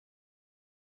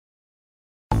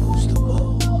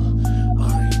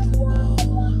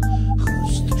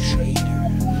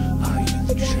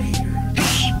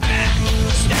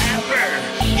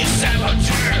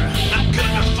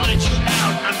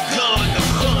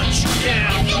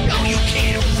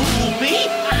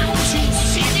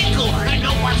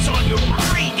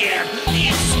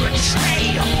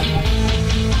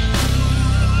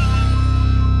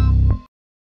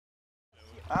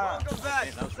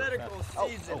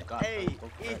God. Hey,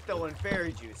 Etho and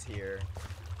Fairy Juice here.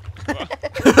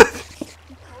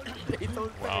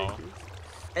 Wow.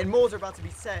 And moles are about to be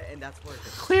set, and that's worth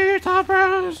it. Clear your top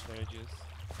rows.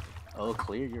 Oh,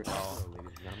 clear your top,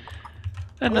 ladies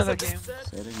and Another What's up, game. set?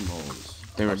 Setting moles.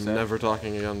 They were I'm set. never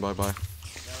talking again. Bye bye.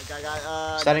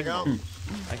 Setting go. moles.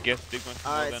 I guess big one's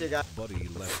Alright, see you guys. Buddy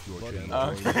left your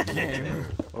channel.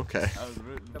 Okay. Okay. I was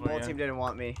rooting The for mole you. team didn't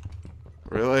want me.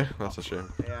 Really? That's a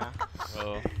shame. Yeah.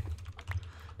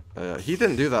 Well, He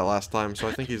didn't do that last time, so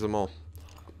I think he's a mole.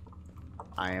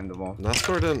 I am the mole.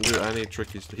 Nestor didn't do any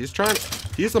tricky stuff. He's trying.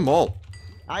 He's a mole.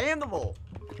 I am the mole.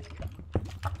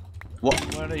 what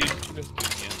are you supposed to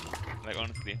do here? Like,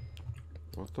 honestly.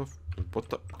 What the? What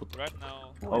the? Right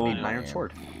now. Oh, man. iron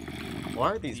sword.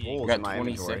 Why are these You holes Got in my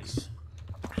inventory? 26.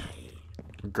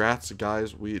 Congrats,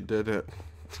 guys. We did it.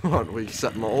 What? We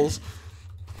set moles.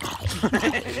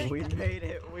 We made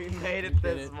it. We made it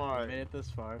this far. Made it this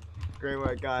far. Great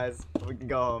work, guys. We can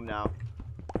go home now.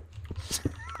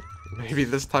 Maybe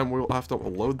this time we'll have to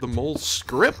load the mole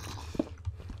script.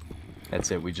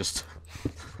 That's it. We just.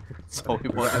 That's all we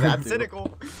want. I'm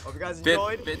cynical. Hope you guys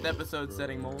enjoyed. Fifth episode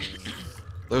setting moles.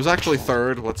 There was actually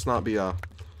third. Let's not be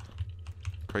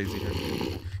crazy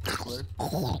here.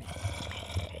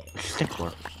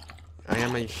 Stickler. I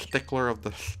am a stickler of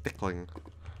the stickling.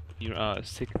 You're a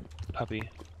sick puppy.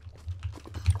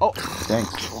 Oh,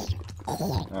 thanks.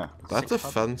 Yeah. That's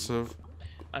offensive,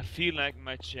 I feel like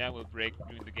my chair will break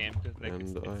during the game because like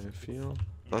and I feel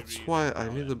that's really why I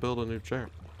need to build a new chair.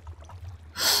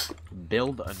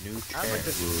 Build a new chair. I like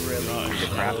this really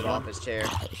crap off his chair.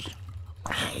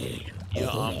 your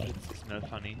armpits smell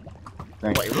funny.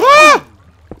 Thanks. Wait, Ah!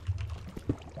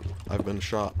 I've been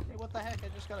shot. Hey, what the heck? I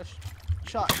just got a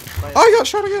shot. I got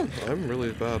shot again. I'm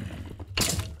really bad.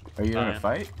 Are you gonna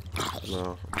Fine. fight?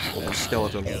 No, with a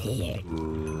skeleton.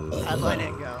 I let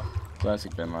it go.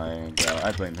 Classic Ben Lying.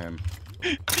 I blame him.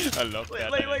 I love Wait,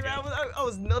 that. wait, wait, man, I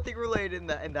was nothing related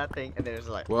in that thing, and then it's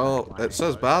like. Well, it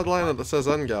says bad line and it says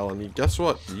Engal, and guess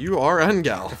what? You are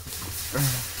Engal.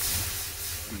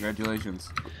 Congratulations.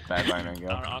 Bad line, I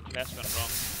Our class went wrong.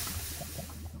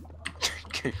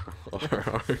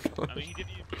 I mean, he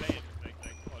didn't even play it. Like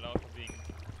all out for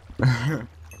being.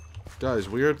 Guys,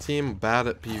 we are a team bad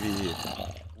at PvE.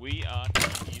 We are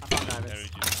team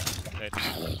intelligent.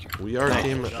 We are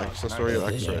team accessory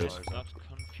X-rays. Not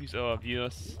confuse our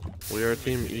viewers. We are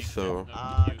team Etho. Can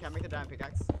I make the diamond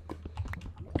pickaxe?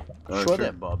 Sure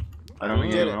then, Bob. I don't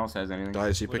think did anyone it. else has anything.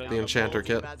 Guys, he What picked are the you- enchanter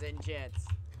kit. As enchants.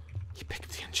 He picked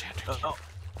the enchanter kit. Oh.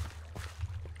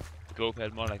 Scope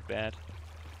had more like that.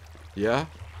 Yeah?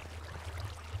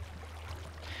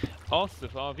 Also,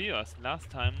 for our viewers, last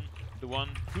time the one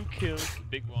who killed the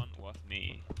big one was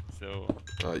me. So,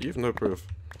 You've no proof.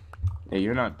 Hey,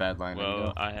 you're not bad line.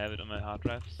 well, I have it on my hard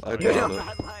drive. I Sorry. doubt You're it.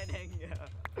 not lining, yeah.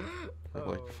 I'm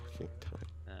like, Oh. fucking time.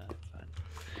 Nah, it's fine.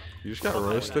 You just got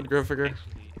roasted, Griffiger?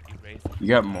 Actually, erase it. You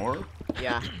got more?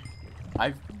 Yeah.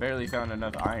 I've barely found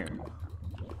enough iron.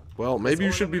 Well, maybe you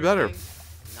This should be ornament better.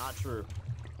 thing, Not true.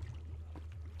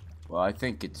 Well, I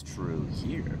think it's true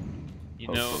here. You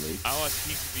know, Hopefully. our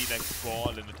team to be like ball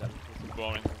limiter because it's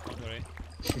boring vocabulary.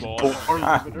 Ball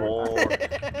Ah,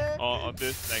 limiter. Or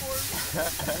this like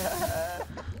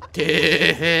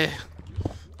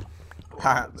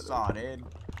Sawed in.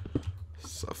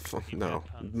 No,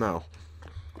 no.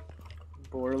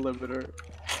 Bore limiter.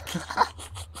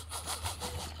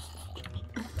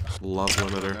 Love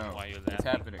limiter. No, Why you it's laughing?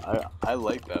 happening. I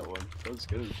like that one. That was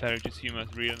good. Fergus humor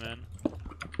is real, man.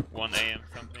 1 AM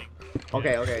something.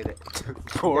 Okay, okay.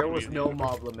 Poor There was no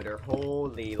mob limiter.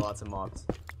 Holy, lots of mobs.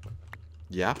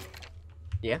 Yeah?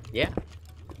 Yeah, yeah,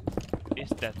 Is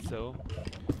that so?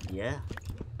 yeah.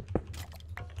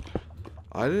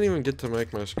 I didn't even get to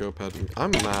make my scope head.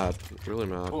 I'm mad. Really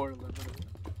mad. Poor limiter.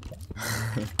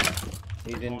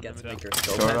 You didn't get to make your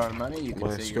scope Short head? on money, you can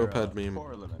My say scope you're head meme.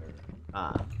 poor limiter.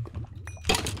 Ah.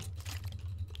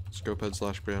 Scope head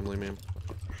 / Bramley meme.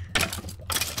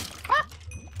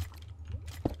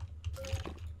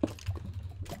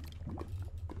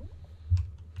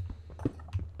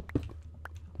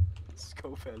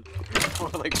 Scope head. More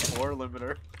like poor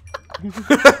limiter.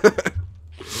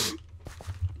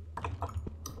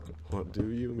 What do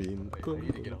you mean? Wait, I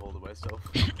need to get a hold of myself.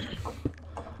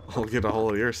 I'll get a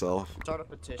hold of yourself. Start a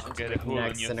petition to Get a make hole in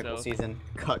next Cynical yourself. season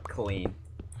cut clean.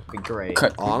 Be great.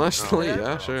 Cut. Honestly, Yeah, yeah,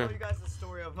 I'll sure. tell you guys the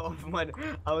story of when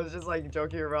I was just like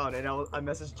joking around and I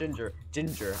messaged Ginger.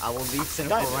 Ginger, I will leave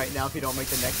Cynical right now if you don't make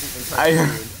the next season cut I- clean.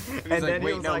 He's And like, then he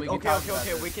 "Wait, was no, like, we can okay, talk okay, about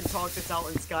okay, this." we can talk this out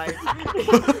in Skype.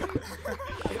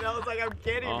 And I was like, I'm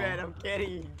kidding, Oh. man, I'm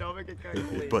kidding. Don't make it cut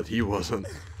clean. But he wasn't.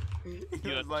 He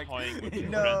You're was like, toying with your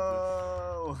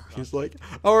no. He's like,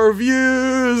 our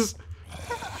views.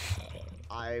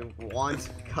 I want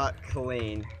cut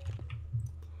clean.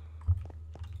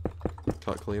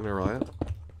 Cut clean or riot?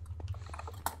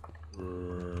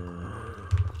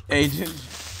 Agent.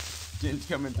 Jin's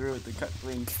coming through with the cut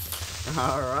clean.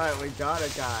 Alright, we got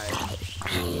it, guys.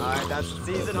 Alright, that's the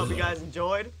season. Hope you guys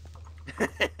enjoyed.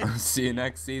 See you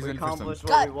next We season. accomplished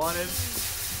what we wanted.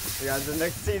 See you guys in the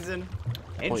next season.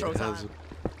 Intro Point time. has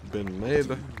been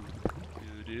made.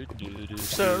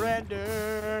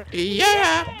 Surrender.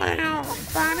 Yeah.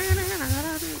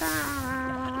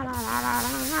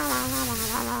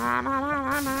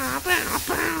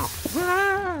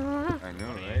 I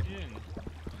know,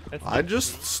 right? I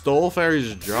just stole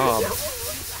Fairy's job.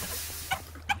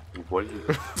 What is it?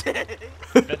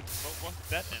 What's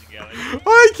that then, Gally?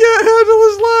 I can't handle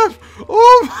his laugh.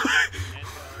 Oh my. And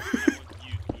I want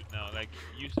you to do it now. Like,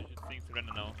 you should just sing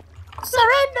Surrender now.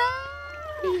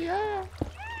 Yeah.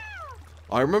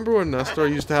 I remember when Nestor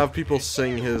used to have people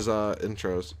sing his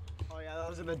intros. Oh yeah,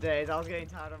 those are the days. I was getting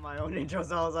tired of my own intro,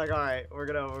 so I was like, alright, we're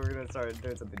gonna start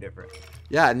doing something different.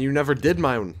 Yeah, and you never did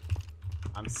mine.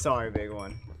 I'm sorry, big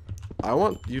one. I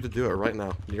want you to do it right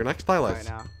now. Your next highlight. Right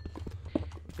now.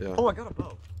 Yeah. Oh, I got a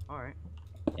bow. Alright.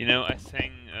 You know, I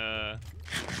sang an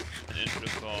intro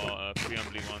for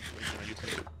Preambly once. We're gonna use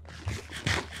it.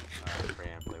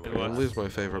 It was Emily's my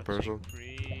favorite person.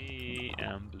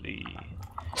 Preambly.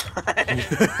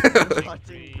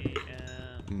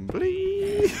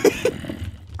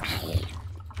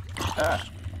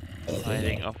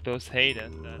 Fighting off those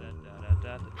haters. Da, da, da,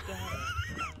 da, da,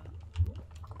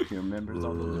 da. He remembers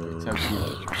all the lyrics. How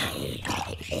cute.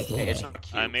 Hey, it's not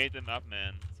cute. I made them up,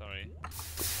 man. Sorry.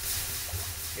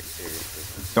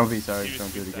 Don't be sorry. Serious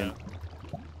Don't do it again.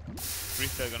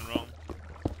 Freestyle gone wrong.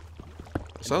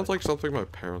 Sounds like something my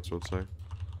parents would say.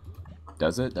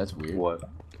 Does it? That's weird. What?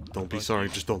 Don't be sorry,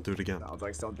 just don't do it again. Sounds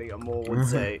like something a mole would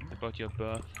say. About your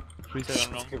birth.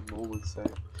 Freestyle gone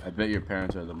wrong. I bet your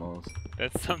parents are the most.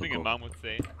 That's something a mom would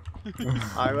say.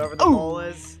 Alright, whoever the mole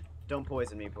is, don't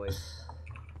poison me, please.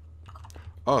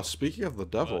 Oh, speaking of the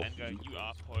devil. Well, Edgar, you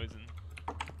are poison.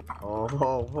 Oh,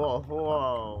 whoa, whoa,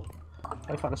 whoa.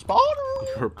 I found a spider.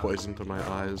 You're poison to my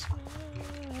eyes.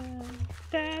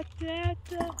 Da, da,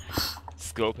 da.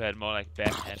 Scope head, more like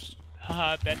bat head.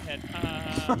 Haha, bat head.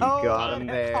 You got him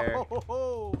there.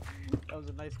 That was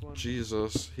a nice one.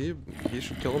 Jesus, he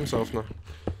should kill himself now.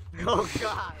 Oh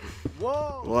god.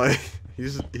 Whoa. Like,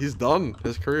 he's done.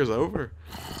 His career's over.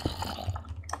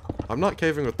 I'm not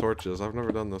caving with torches. I've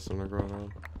never done this in a grown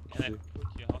around. Can I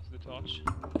put your house to the torch?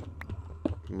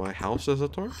 My house is a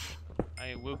torch?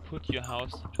 I will put your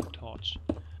house to torch.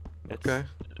 That's Okay.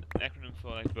 an acronym for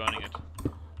like burning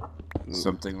it.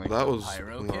 Something like That was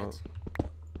pyro not. kit?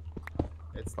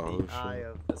 It's Oh, the shit. eye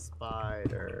of the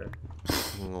spider.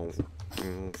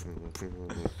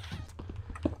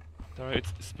 Sorry,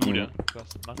 it's smoother because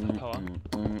muscle power.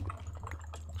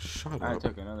 Shut I up.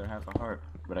 took another half a heart,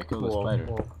 but I killed a Whoa, spider.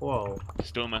 whoa, whoa.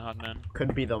 Stole my heart, man.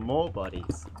 Could be the mole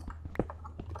buddies.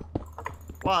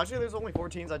 Wow, actually there's only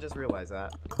 14s, I just realized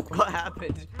that. What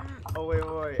happened? Oh wait,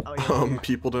 wait, wait. Oh yeah.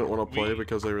 People didn't want to play We-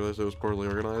 because they realized it was poorly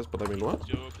organized, but I mean, what?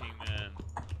 Joking, man.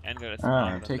 Edgar is Ah, smarter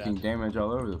I'm than taking that. damage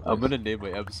all over the place. I'm gonna name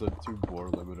my episode 2 Boar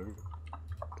Limiter.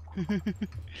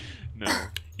 No.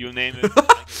 You'll name it. I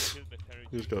get killed by Terry.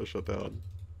 You just gotta shut down.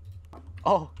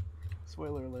 Oh!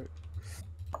 Spoiler alert.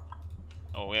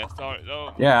 Oh, yeah, sorry.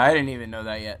 Oh, Yeah, I didn't even know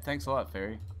that yet. Thanks a lot,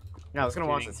 Fairy. Yeah, I was gonna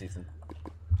watch kidding. this season.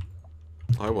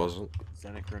 I wasn't.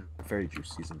 Cynical and Fairy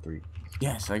Juice Season 3.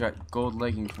 Yes, I got gold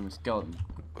leggings from a skeleton.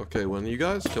 Okay, when you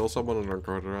guys kill someone in a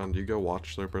grown around, do you go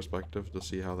watch their perspective to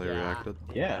see how they Yeah. reacted?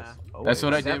 Yes. That's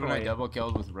what I did definitely. when I double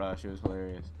killed with Rush. It was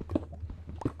hilarious.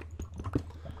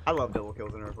 I love double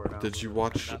kills in record now. Did you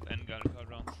watch? enough Edgar record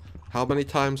rounds. How many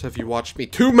times have you watched me?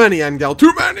 Too many, Angel.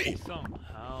 Too many. So,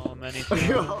 how many times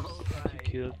have you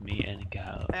killed me,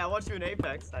 Edgar? Hey, I watched you in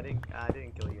Apex. I didn't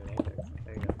kill you in Apex.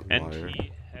 There you go. And Liar.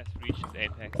 he has reached his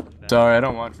apex. in that. Sorry, I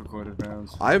don't watch recorded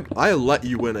rounds. I let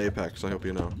you win Apex. I hope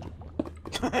you know.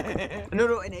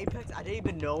 No, in Apex, I didn't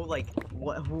even know like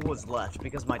who was left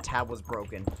because my tab was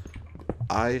broken.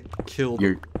 I killed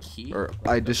Your key? or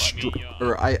I destroyed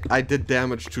or I did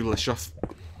damage to Le Chef.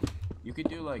 You could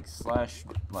do like slash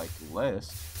like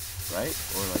list, right?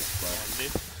 Or like slash.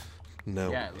 Lift. No.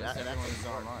 Yeah, list everyone's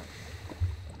online.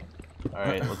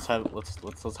 Alright, let's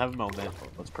have a moment.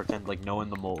 Let's pretend like no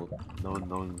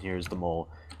one here is the mole.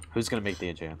 Who's gonna make the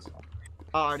enchants?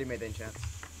 Oh, I already made the enchant.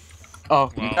 Oh,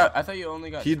 You Wow. got, I thought you only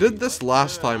got. He 3, did this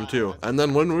last time too, and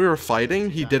then when we were fighting,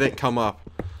 he didn't come up.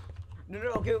 No,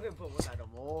 okay, but was I the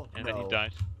mole? And then he No.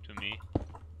 died to me.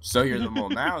 So you're the mole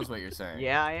now, is what you're saying?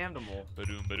 Yeah, I am the mole.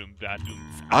 Ba-doom, ba-doom,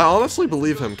 ba-doom. I honestly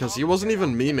believe him because he wasn't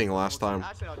even memeing last time.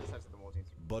 Actually, I'll just exit the mole team.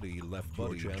 Buddy left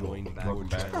your channel. Joined Your welcome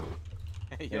back. channel.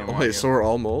 They Yo, didn't Oh, want wait, you. so we're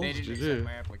all They moles? didn't accept GG.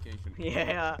 my application.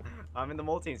 Yeah, I'm in the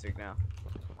mole team speak now.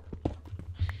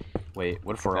 wait,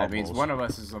 what if we're all That means moles? one of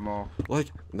us is a mole. Like,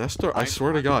 Nestor, I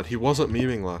swear to God, he wasn't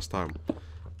memeing last time.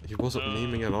 He wasn't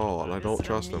memeing at all, and I don't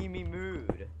trust in a him. memey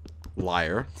mood.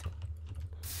 Liar.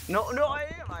 No, I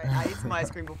am. I ate some ice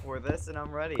cream before this, and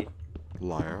I'm ready.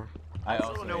 Liar. I I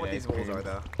don't know what these wolves are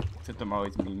though. Except I'm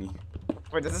always Mimi.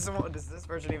 Wait, does this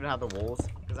version even have the wolves?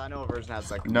 Because I know a version has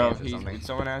like No, commands or something.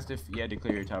 someone asked if you had to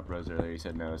clear your top rows earlier. He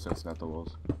said no, so it's not the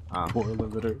wolves. Poor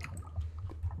limiter.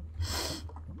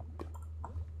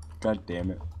 God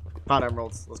damn it. Found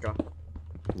emeralds. Let's go.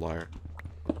 Liar.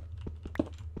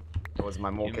 That was my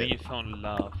mole You mean you kit. found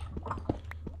love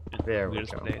in There the we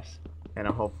weirdest go. place, In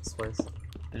a hopeless place.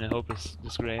 in a hopeless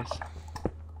disgrace.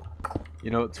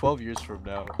 You know, 12 years from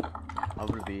now, I'm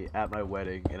gonna be at my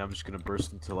wedding and I'm just gonna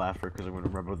burst into laughter because I'm gonna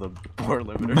remember the poor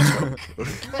limiter joke.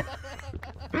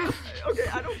 Okay,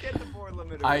 I don't get the board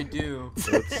limiter. I do.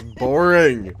 It's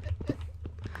boring.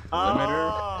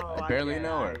 Oh, I barely get it,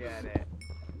 know her. I get it.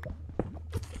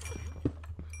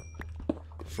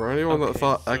 For anyone that Okay,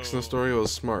 thought X in the so- story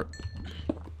was smart.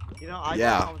 You know, I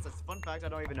Yeah. know fun fact, I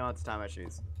don't even know how to tie my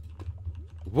shoes.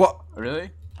 What? Really?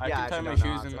 I yeah, can tie actually my don't know shoes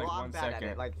how in to. like Well, I'm 1 bad at second.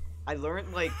 it. Like, I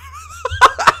learned like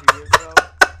 2 years ago.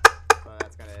 So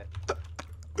that's kind of it.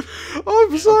 Oh, I'm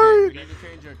Okay, sorry. we need to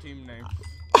change our team name.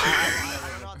 I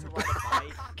don't know how to ride a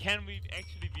bike. Can we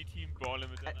actually be team ball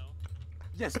limiter now?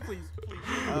 Yes, please, please.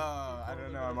 I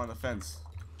don't know. I'm on the fence.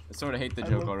 I sort of hate the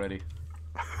joke already.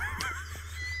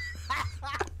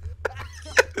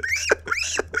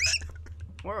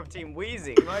 More of Team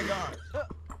Wheezy. My God.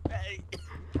 Hey.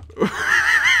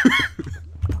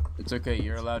 It's okay.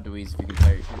 You're allowed to wheeze if you can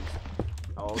tie your shoes.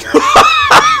 Oh,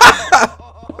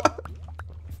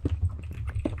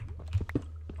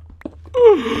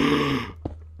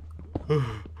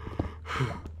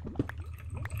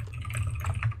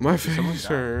 My Someone face died.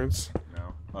 hurts.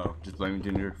 No. Oh, just blaming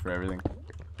Ginger for everything.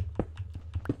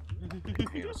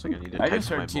 Hang on a second, I need to I type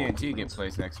just my heard TNT mole. get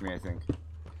placed next to me. I think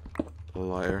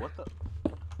Liar. What the?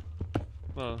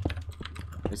 Well,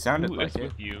 it sounded who like is it.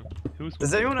 with you? Who's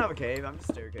Does with anyone have a cave? I'm just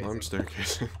staircasing. I'm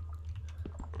staircasing.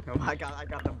 Oh, I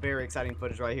got the very exciting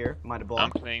footage right here. Mind a I'm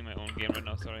block. playing my own game right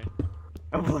now. Sorry,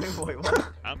 Oh, boy, what?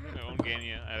 I'm playing my own game.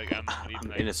 Yeah, I'm not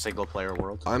even In a like. single player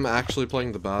world. I'm actually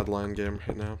playing the Badland game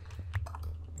right now.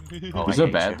 Oh, Was I it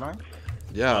hate bad you. line?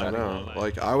 Yeah, I Oh, know. Badland.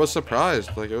 Like, I was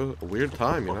surprised. Like, it was a weird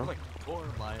time, you know? Like, poor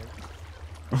liar.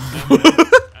 I meant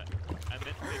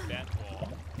to say bad ball.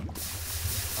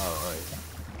 Oh, right.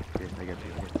 Yeah, I get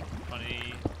you.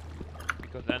 Funny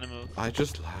because animals. I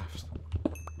just laughed.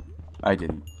 I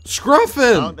didn't. Oh,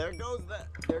 Scruffin! there goes that.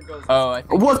 There goes. Oh, I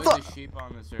think What it was a sheep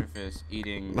on the surface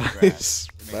eating Nice grass. It makes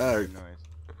a fact. weird noise.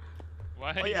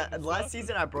 Why? Oh yeah, you last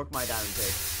season I broke my diamond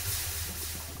pick.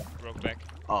 broke back.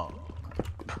 Oh.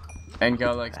 And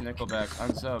go like Nickelback.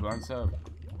 Unsub, unsub.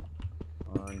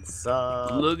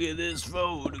 Unsub. at this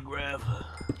photograph.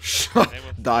 Shut.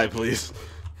 Die, please.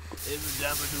 Every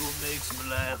time I do it makes me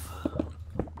laugh.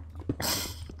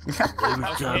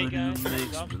 Okay, guys,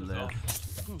 stop, stop.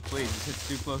 Please, it's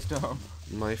too close to home.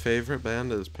 My favorite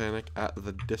band is Panic at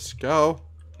the Disco.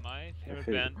 My favorite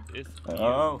band is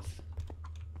Oh. Muse.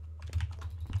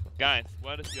 Guys,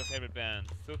 what is your favorite band?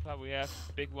 So far we have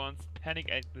big ones, Panic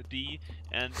at the D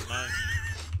and my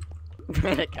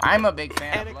I'm a big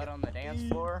fan of Blood on the Dance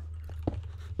Floor.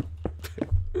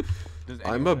 Does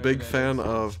I'm anyone a know big who that fan is?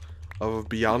 of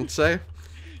Beyonce.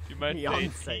 You might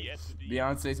Beyonce. say T at the D.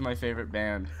 Beyonce's my favorite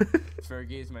band.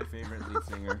 Fergie is my favorite lead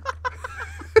singer.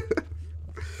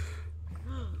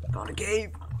 Found a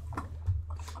cave.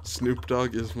 Snoop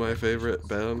Dogg is my favorite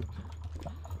band.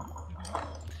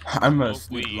 I'm a Smoke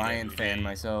Snoop weed Lion every fan day.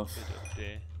 myself.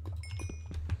 Day.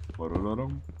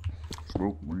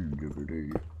 Smoke weed every day.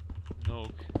 Smoke.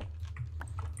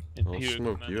 I'll Imperial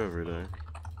smoke Commander you every day.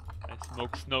 smoke.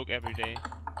 I smoke every day.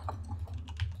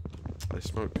 I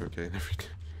smoke cocaine every day.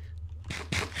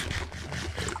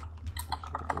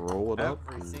 Roll it up.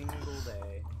 Every single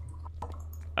day.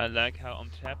 I like how on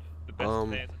tap the best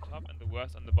player is on top and the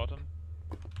worst on the bottom.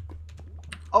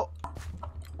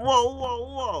 Whoa, whoa,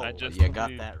 whoa. I just you got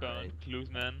completely that burned right.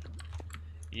 Clues Man.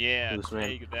 Yeah, Clues Man.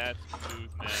 take that, Clues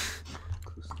Man.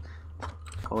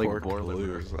 I like Poor boar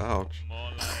liver. blues. Ouch.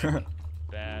 More like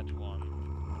bad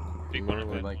one. Big one More and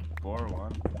Or bad like one. Bor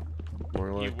one.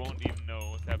 More He like won't even know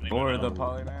what's happening. Bor right the now.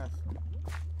 polymath.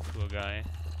 Poor guy.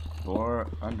 Bor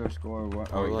underscore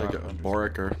what? more he like got underscore.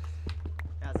 Boriker.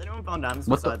 As anyone found diamonds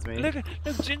What the- besides me? Look,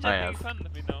 Ginger I making have. fun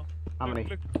of me now. How Look, many?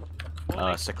 Look. More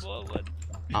like 6. forward.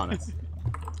 Oh, nice.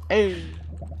 Hey.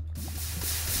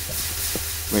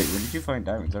 Wait, when did you find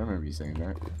diamonds? I don't remember you saying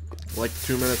that. Like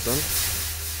 2 minutes in.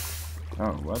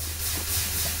 Oh, what?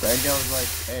 That guy was like,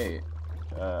 hey,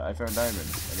 I found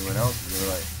diamonds. Anyone else? And you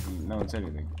were like, no one said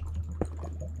anything.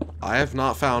 I have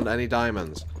not found any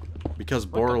diamonds. Because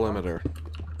bore the fuck? limiter.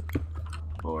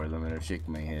 Boy, limiter, shake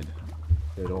my head.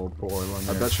 Good old boy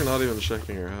limiter. I bet you're not even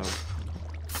shaking your head.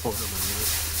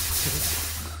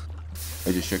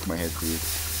 I just shook my head too.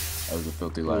 I was a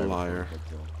filthy liar. Liar.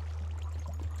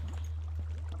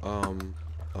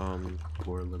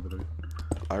 Poor limiter.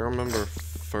 I remember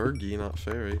Fergie, not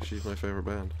Fairy. She's my favorite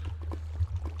band.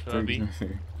 Furby.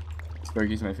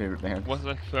 Fergie's my favorite band. Was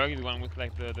like Fergie the one with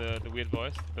like the weird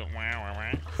voice? The wah wah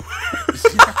wah.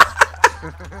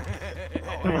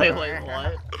 Wait,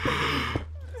 what?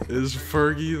 Is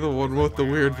Fergie the one with the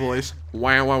weird voice?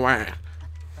 Wah wah wah.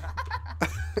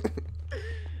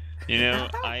 You know,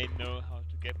 I know how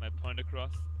to get my point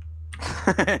across.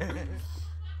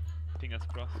 Fingers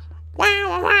crossed. Wah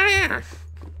wah wah.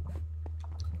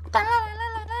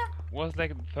 Was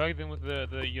like Fergie then with the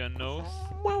your nose?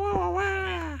 Wah wah wah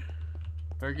wah.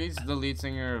 Fergie's the lead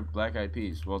singer of Black Eyed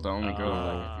Peas. Well, the only girl of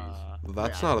Black Eyed Peas.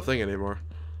 That's not a thing anymore.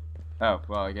 Oh,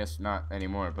 well, I guess not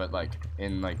anymore, but like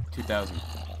in like 2000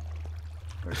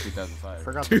 or 2005.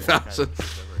 Forgot 2000.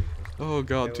 Oh It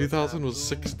god, was 2000 a was boom,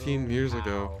 16 boom, years pow.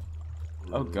 ago.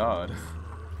 Oh god.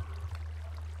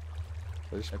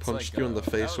 I just That's punched like, you in the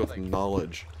that face was with like-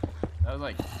 knowledge. That was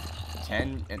like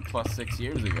 10 and plus 6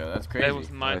 years ago. That's crazy. That was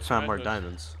my I found more childhood.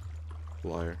 diamonds.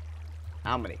 Liar.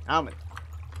 How many? How many?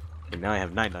 And now I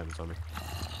have 9 diamonds on me.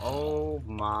 Oh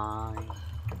my.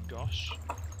 Gosh.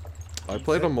 I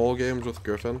played a mole games with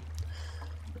Griffin.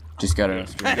 Just got a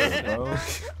stream bro.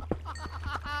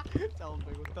 Tell him,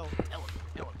 tell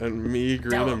him. And me,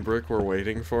 Green, and Brick were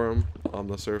waiting for him on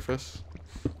the surface.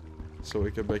 So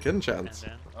we could make And enchants.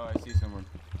 then Oh, I see someone.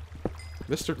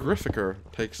 Mr. Griffiker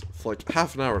takes like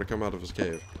half an hour to come out of his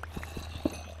cave.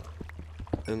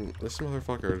 And this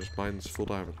motherfucker just mines full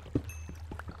diamond.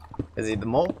 Is he the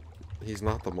mole? He's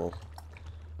not the mole.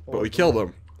 But we killed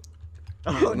him.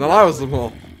 Oh, And then I was the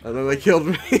mole. And then they killed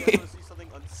me. I see something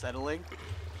unsettling,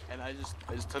 and I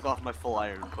just took off my full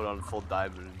iron and put on full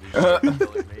diamond, and they just started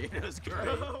killing me. It was great.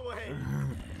 No way.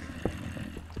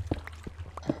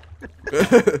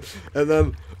 and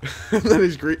then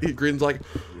Green's like,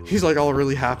 he's like all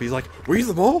really happy. He's like, were you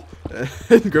the mole?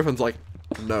 And Griffin's like,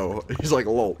 no. He's like,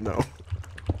 lol, no.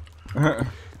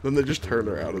 Then they just turn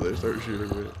her out of there, start shooting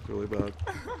me. It's really bad.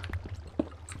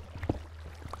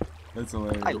 That's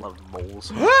hilarious. I love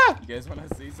moles. Ah! You guys want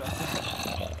to see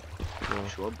something?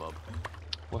 Sure, bub.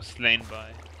 was slain by.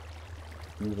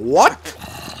 What?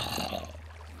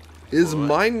 Is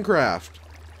Minecraft?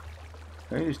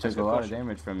 I just took a lot of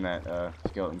damage from that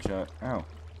skeleton shot. Ow.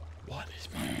 What is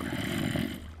Minecraft?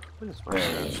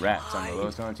 There's rats on the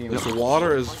lowest on the team. This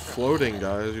water is floating,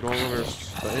 guys. You don't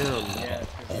understand. Yeah,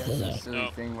 it's this silly No.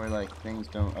 thing where like things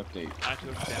don't update. I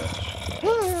took damage.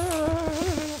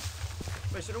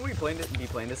 Wait, shouldn't we be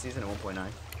playing this season at 1.9?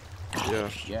 Yeah.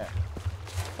 Yeah.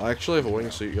 I actually have a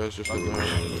wingsuit, guys, just didn't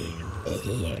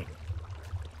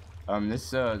know. This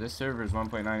server is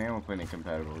 1.9 and 1.8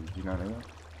 compatible. Did you not know that?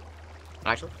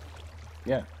 Actually?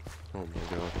 Yeah. Oh my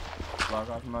god. Log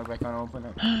off and log back on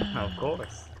 1.9. Of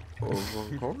course. Oh,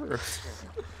 of course.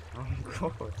 Of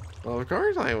course. Of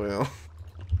course I will.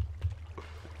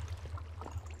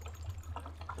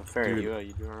 Fair, Dude,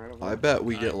 you doing alright over I there? bet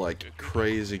we get like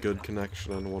crazy good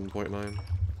connection on 1.9.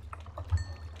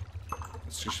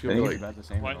 It's just I gonna be think like, it's about the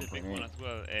same Why as did big one 1.8. as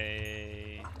well?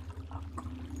 A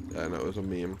I know, it was a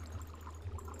meme.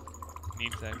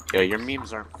 meme tag. Yeah, your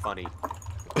memes aren't funny.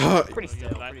 Pretty Oh, your still,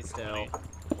 life pretty is still.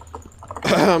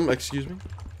 funny. Excuse me?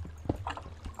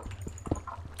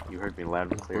 You heard me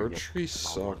loud and clear. Bird tree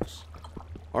sucks.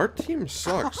 Our team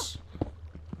sucks.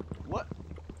 What?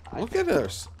 Look at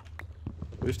us.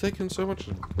 We've taken so much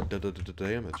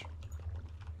damage.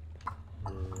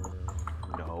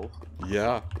 No.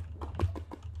 Yeah.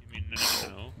 You mean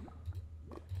no?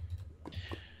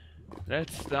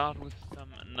 Let's start with some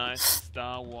nice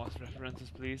Star Wars references,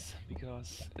 please,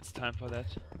 because it's time for that.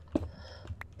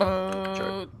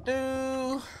 Oh,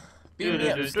 do. Beam me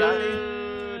up, Scotty.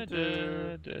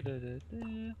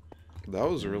 That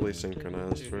was really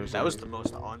synchronized for a second. That was the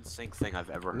most on-sync thing I've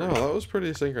ever heard. No, that was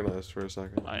pretty synchronized for a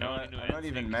second. I You know only what? knew I'm not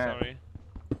even NSYNC, mad. sorry.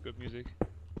 Good music.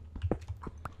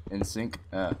 In sync.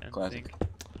 Classic. NSYNC.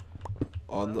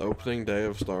 On the opening day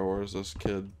of Star Wars, this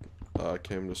kid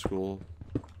came to school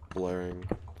blaring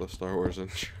the Star Wars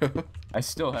intro. I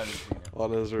still haven't seen it.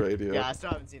 on his radio. Yeah, I still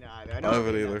haven't seen it either. I I know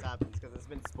haven't that either. happens because it's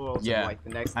been spoiled Yeah. in like the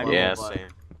next I level. Yeah, but... same.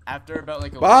 After about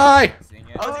like a Bye! week of seeing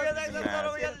it, Oh, I see you was next mad.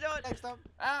 episode. We gotta do it next time.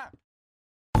 Ah!